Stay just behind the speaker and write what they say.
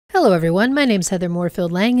Hello everyone, my name is Heather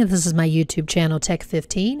Moorfield-Lang and this is my YouTube channel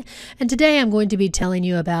Tech15, and today I'm going to be telling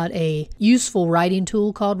you about a useful writing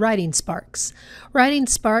tool called WritingSparks.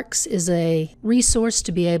 WritingSparks is a resource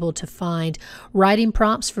to be able to find writing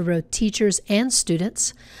prompts for both teachers and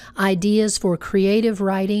students, ideas for creative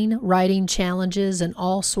writing, writing challenges in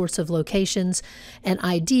all sorts of locations, and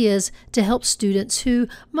ideas to help students who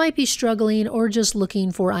might be struggling or just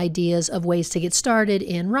looking for ideas of ways to get started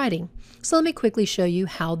in writing. So let me quickly show you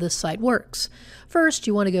how this site works. First,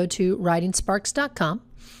 you want to go to writingsparks.com,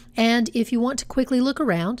 and if you want to quickly look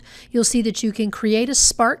around, you'll see that you can create a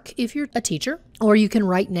Spark if you're a teacher, or you can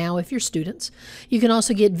write now if you're students. You can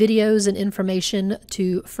also get videos and information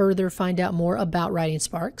to further find out more about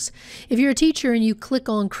WritingSparks. If you're a teacher and you click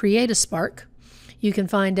on Create a Spark, you can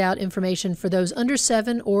find out information for those under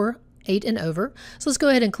 7 or 8 and over. So let's go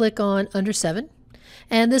ahead and click on under 7.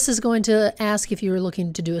 And this is going to ask if you're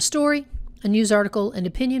looking to do a story, a news article, an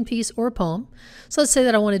opinion piece, or a poem. So let's say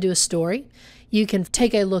that I want to do a story. You can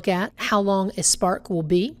take a look at how long a Spark will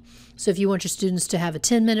be. So if you want your students to have a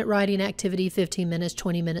 10-minute writing activity, 15 minutes,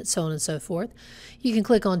 20 minutes, so on and so forth, you can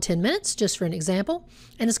click on 10 minutes just for an example,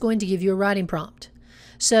 and it's going to give you a writing prompt.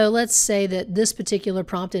 So let's say that this particular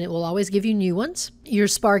prompt, and it will always give you new ones. Your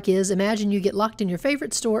Spark is, imagine you get locked in your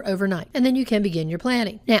favorite store overnight, and then you can begin your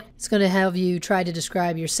planning. Now, it's going to have you try to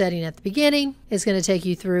describe your setting at the beginning. It's going to take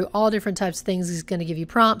you through all different types of things. It's going to give you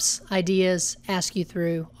prompts, ideas, ask you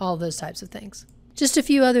through all those types of things. Just a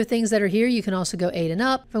few other things that are here. You can also go 8 and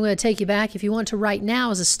up. I'm going to take you back. If you want to write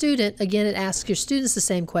now as a student, again, it asks your students the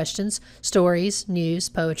same questions: stories, news,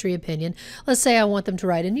 poetry, opinion. Let's say I want them to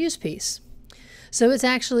write a news piece. So it's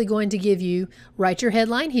actually going to give you, write your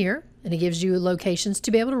headline here, and it gives you locations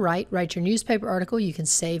to be able to write your newspaper article. You can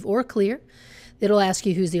save or clear. It'll ask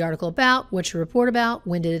you who's the article about, what's your report about,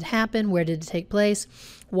 when did it happen, where did it take place,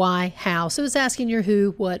 why, how. So it's asking your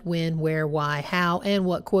who, what, when, where, why, how, and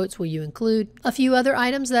what quotes will you include. A few other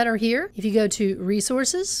items that are here. If you go to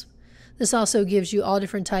resources, this also gives you all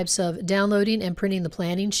different types of downloading and printing the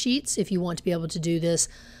planning sheets if you want to be able to do this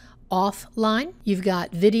offline. You've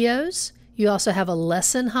got videos. You also have a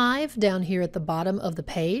lesson hive down here at the bottom of the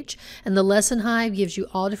page, and the lesson hive gives you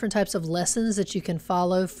all different types of lessons that you can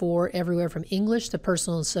follow for everywhere from English to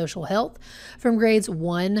personal and social health from grades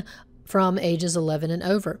 1 from ages 11 and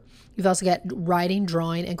over. You've also got writing,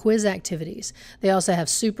 drawing, and quiz activities. They also have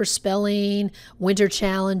super spelling, winter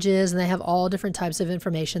challenges, and they have all different types of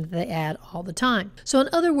information that they add all the time. So in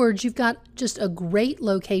other words, you've got just a great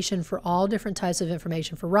location for all different types of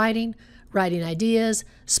information for writing ideas,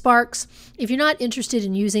 Sparks. If you're not interested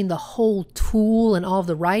in using the whole tool and all of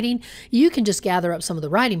the writing, you can just gather up some of the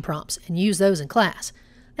writing prompts and use those in class.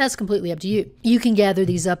 That's completely up to you. You can gather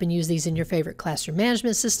these up and use these in your favorite classroom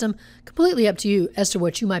management system. Completely up to you as to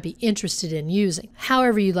what you might be interested in using.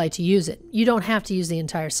 However you'd like to use it. You don't have to use the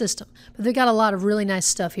entire system. But they've got a lot of really nice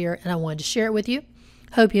stuff here, and I wanted to share it with you.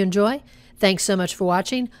 Hope you enjoy. Thanks so much for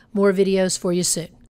watching. More videos for you soon.